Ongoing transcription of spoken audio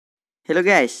Halo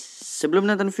guys, sebelum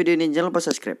nonton video ini jangan lupa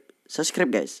subscribe.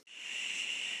 Subscribe guys.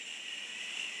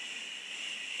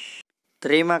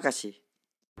 Terima kasih.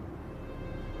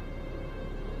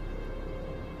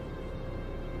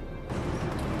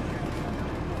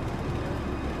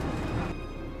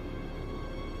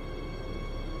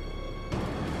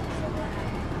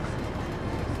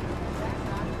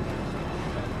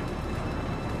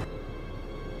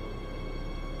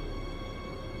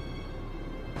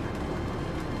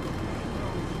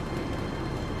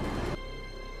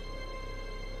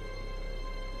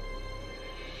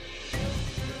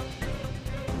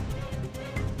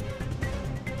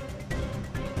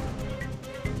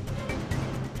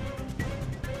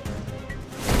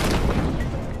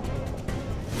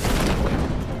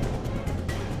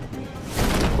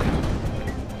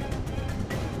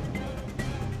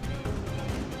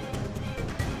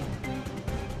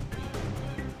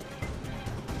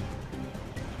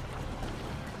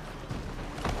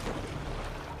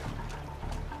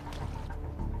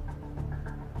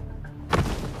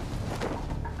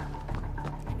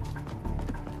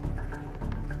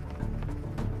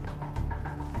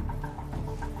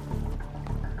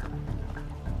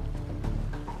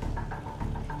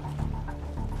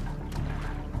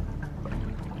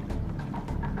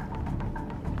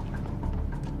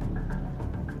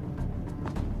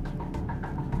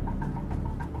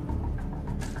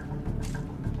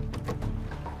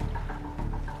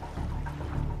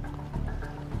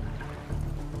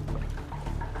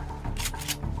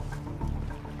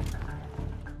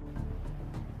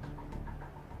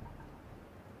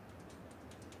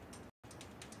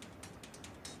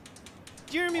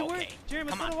 Jeremy, okay.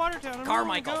 Jeremy, come let's on. go to Watertown.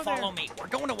 Carmichael, follow me. We're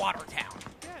going to Watertown.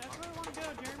 Yeah, that's where I want to go,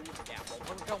 Jeremy. Yeah, well,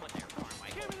 we're going there,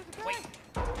 Carmichael. Jeremy, there's a guy. Wait.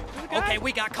 There's a guy. Okay,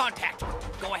 we got contact.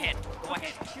 Go ahead. Go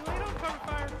ahead. You ain't on cover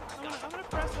fire. I'm gonna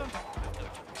press him.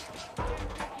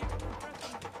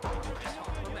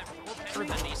 We're better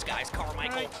than these guys,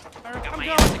 Carmichael. All right, Got I'm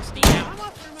my going. M16 out. I'm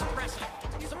up there, man. Suppress him.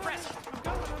 Suppress him. I'm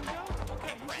going.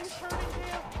 Okay, press. He's hurting,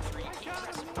 Dale. Sure you I keep got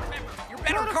pressing. him. Remember, you're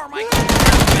better, Got him. Carmichael.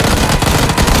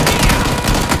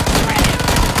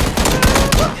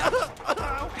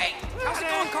 Hey, how's it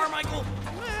going, Carmichael?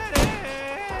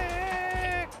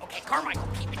 Okay, Carmichael,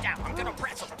 keep it down. I'm gonna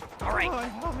press him. All right.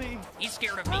 Help me. He's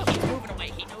scared of me. He's moving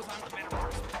away. He knows I'm the better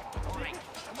marksman. All right,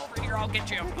 come over here. I'll get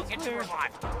you. I'll get you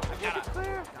revived. I've got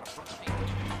Clear.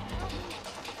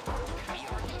 We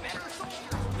are the better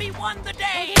soldiers. We won the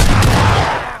day.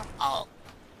 Oh.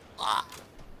 Ah.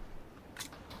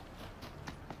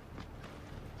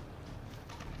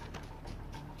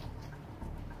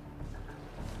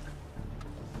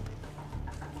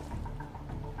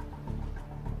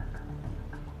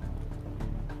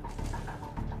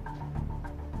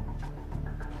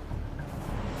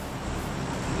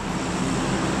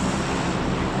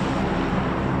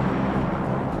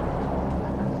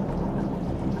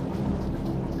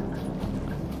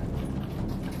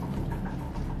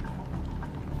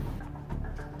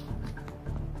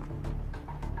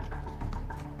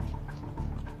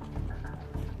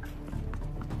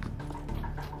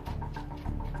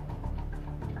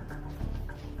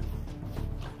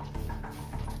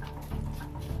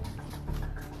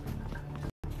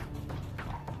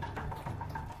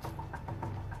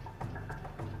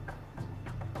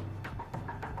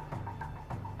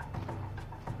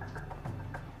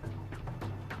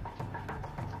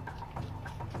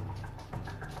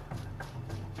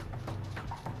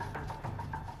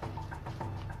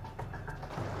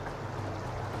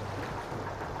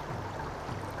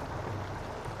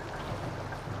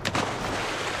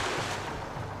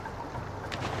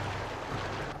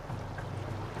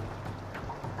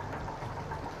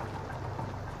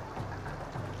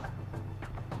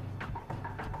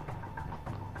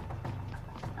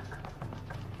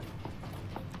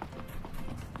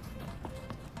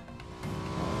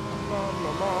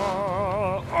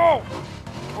 Oh!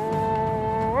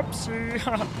 Oh, whoopsie.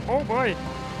 Oh boy.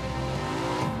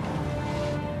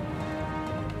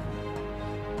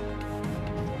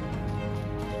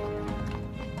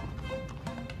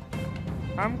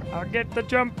 I'll get the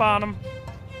jump on him.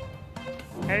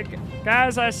 Hey,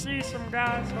 guys, I see some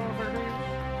guys over here.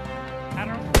 I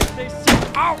don't think they see.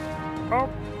 Oh! Oh!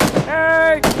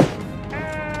 Hey!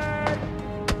 Hey!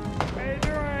 How you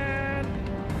doing?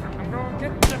 I'm gonna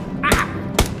get you. Ah!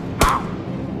 Ow!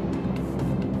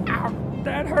 Ow!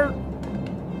 That hurt.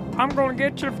 I'm gonna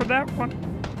get you for that one.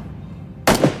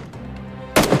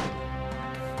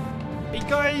 Hey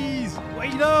guys,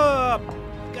 wait up!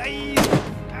 Guys!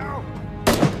 Ow!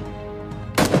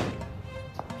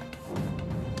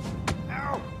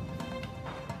 Ow!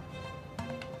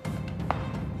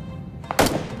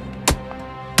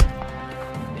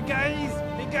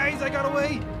 Guys, I got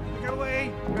away. I got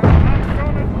away. I'm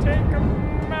gonna take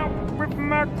him out with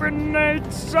my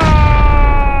grenades.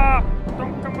 Ah!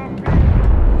 Don't come up here.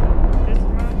 This is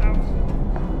my house.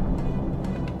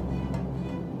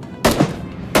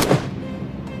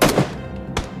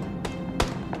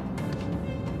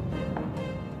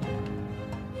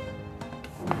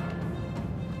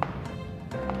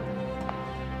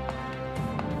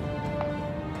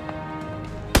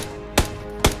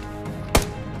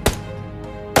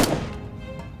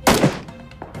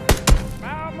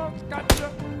 I almost got you.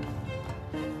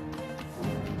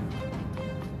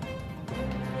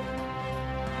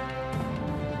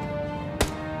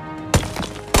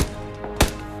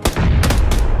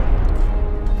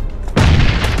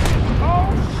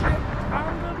 Oh shit!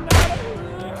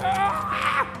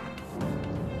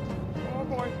 Oh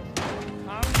boy!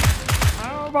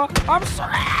 I'm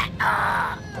sorry.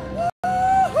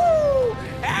 Woohoo!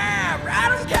 Ah,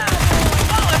 Rattle's got it.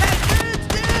 Oh, hey, dudes,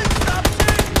 stop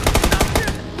shooting. Stop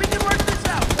shooting. We can work this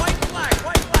out. White flag.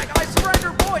 I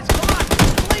surrender, boys. Come on.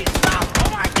 Please stop. Oh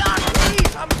my God,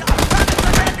 please. I'm trying to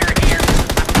surrender here.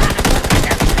 I'm trying to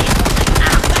surrender. Please.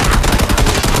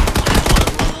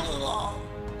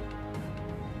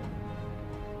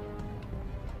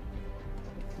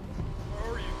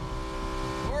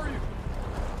 Where are you?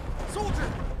 Soldier!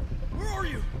 Where are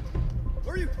you?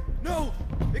 Are you? No!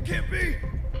 It can't be!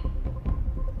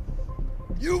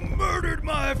 You murdered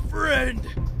my friend!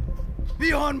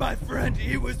 Beyond my friend,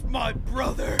 he was my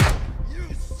brother! You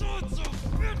sons of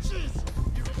bitches!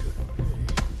 You're gonna pay.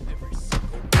 Every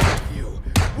single one of you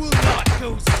will not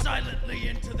go silently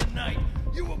into the night.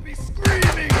 You will be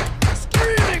screaming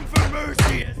for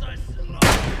mercy as I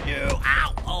slaughter you!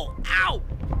 Ow! Oh! Ow!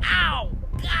 Ow!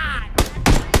 God! That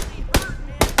really hurt,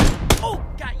 man. Oh!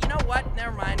 God! You know what?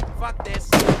 Never mind. Fuck this.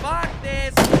 Fuck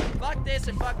this. Fuck this,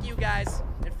 and fuck you guys,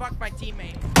 and fuck my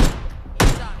teammate. He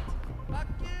sucked. Fuck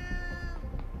you.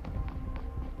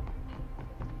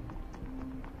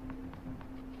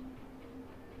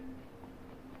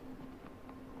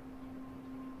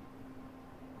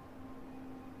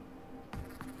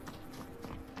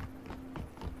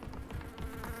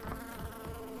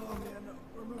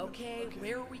 Okay,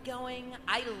 where are we going?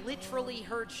 I literally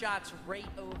heard shots right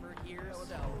over here,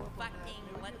 so fucking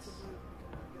let's...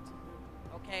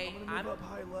 Okay, I'm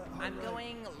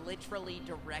going literally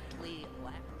directly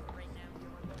left right now.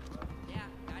 Yeah,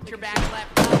 got your back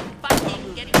left. Oh,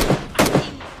 fucking getting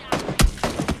fucking shot right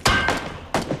now.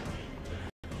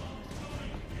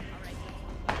 Alright,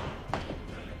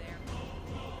 over there.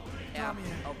 Yeah,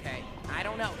 okay. I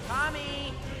don't know.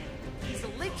 Tommy! He's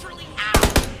literally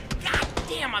out! God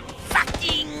damn, I'm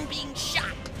fucking being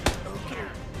shot! Okay.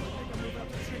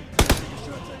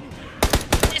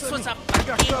 This was a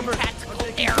fucking tactical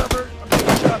error. I'm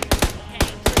taking shot.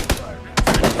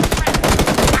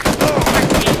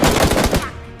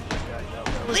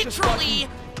 Literally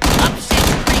up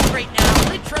shit's creek right now.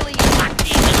 Literally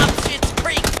fucking up shit's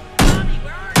creek. Tommy,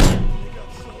 where are you?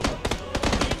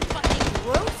 Getting fucking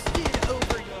roasted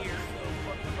over here.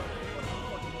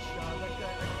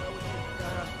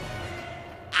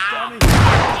 Ow! Fucking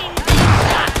being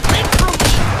shot. Literally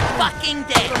fucking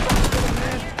dead.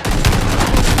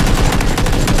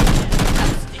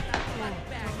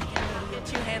 Get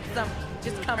you handsome.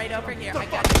 Just come right over here. I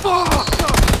got you.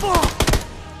 Fuck!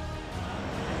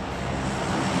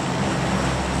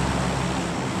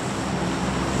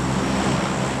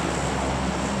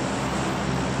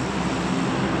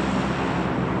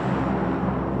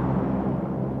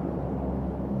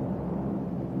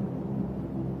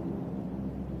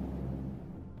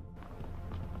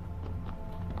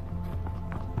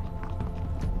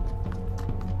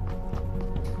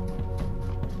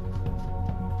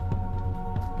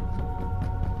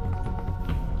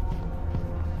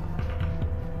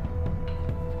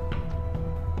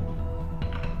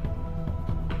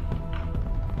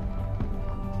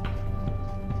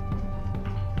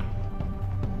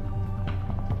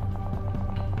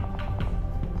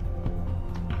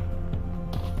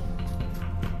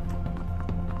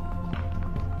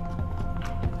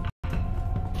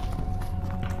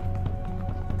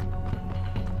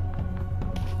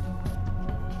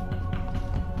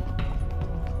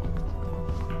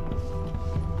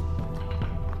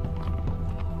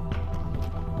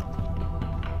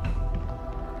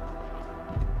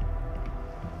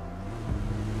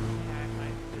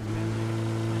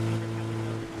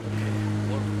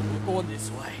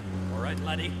 This way. Alright,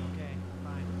 laddie? Okay,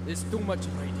 fine. There's too much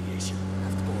radiation. We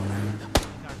have to go around.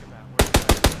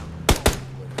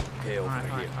 Okay, over Alright,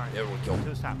 here. alright. There we go.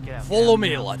 So stop, get out. Follow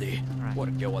me, laddie. Alright. We're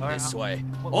going Alright, this way.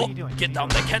 what are Oh, you doing? get down.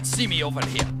 They can't see me over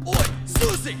here. Oi,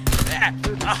 losing.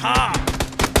 Aha!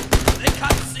 They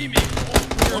can't see me.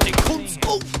 Oh, they can't.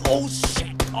 Oh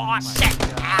shit. Oh shit.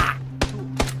 Ah.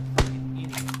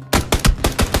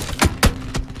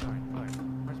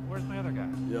 Where's my other guy?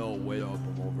 Yo, wait up,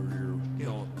 I'm over here.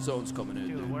 No, someone's coming in,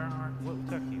 Dude, dude. what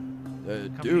took you?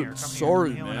 Dude,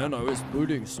 sorry, man. I was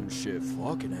booting some shit.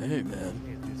 Fucking hey,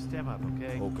 man. Dude, step up,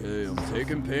 okay? Okay, I'm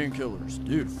taking painkillers.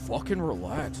 Dude, fucking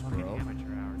relax, Fucking bro.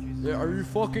 amateur hour, Jesus. Yeah, are you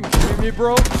fucking kidding me,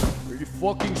 bro? Are you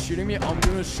fucking shitting me? I'm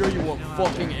gonna show you what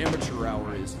fucking amateur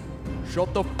hour is.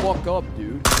 Shut the fuck up,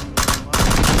 dude. The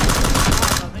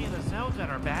cells that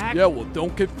are back. Yeah, well,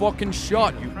 don't get fucking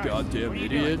shot, you goddamn What are you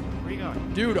idiot. doing? Where are you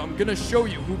going? Dude, I'm gonna show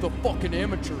you who the fucking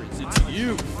amateur is. It's Fine,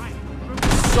 you. fine.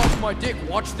 Suck my dick.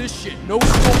 Watch this shit. No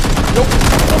smoke. No.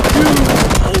 Fuck you.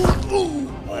 Oh, ooh.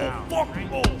 Wow. Oh, fuck. Great,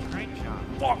 Oh, great shot.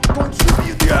 fuck. Don't shoot me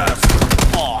in the ass.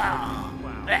 Oh. Wow.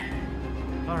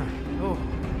 All right. Oh.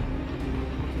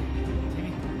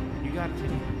 Timmy, you got it,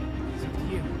 Timmy. It's up to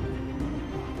you.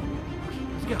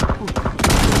 Okay, let's go.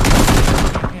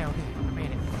 Okay. I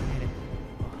made it.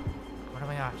 What are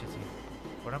my options here?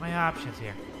 What are my options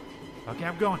here? Okay,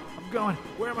 I'm going.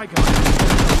 Where am I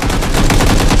going?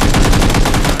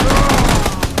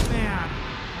 Oh, man.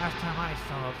 Last time I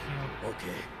saw you.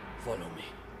 Okay, follow me.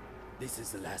 This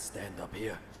is the last stand up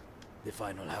here. The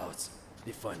final house.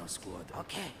 The final squad.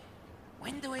 Okay.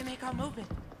 When do we make our movement?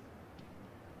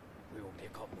 We will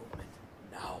make our movement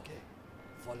now. Okay.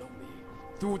 Follow me.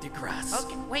 Through the grass.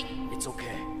 Okay, wait. It's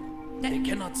okay. That- They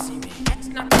cannot see me. That's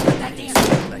not a good idea.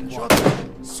 Swift like water.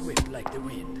 Swift like the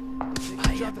wind.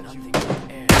 I have nothing but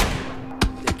air.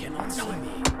 They cannot see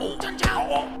me. Oh,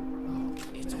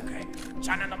 it's okay.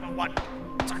 China number one.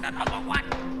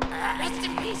 Rest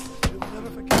in peace.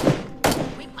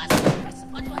 We must press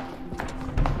one.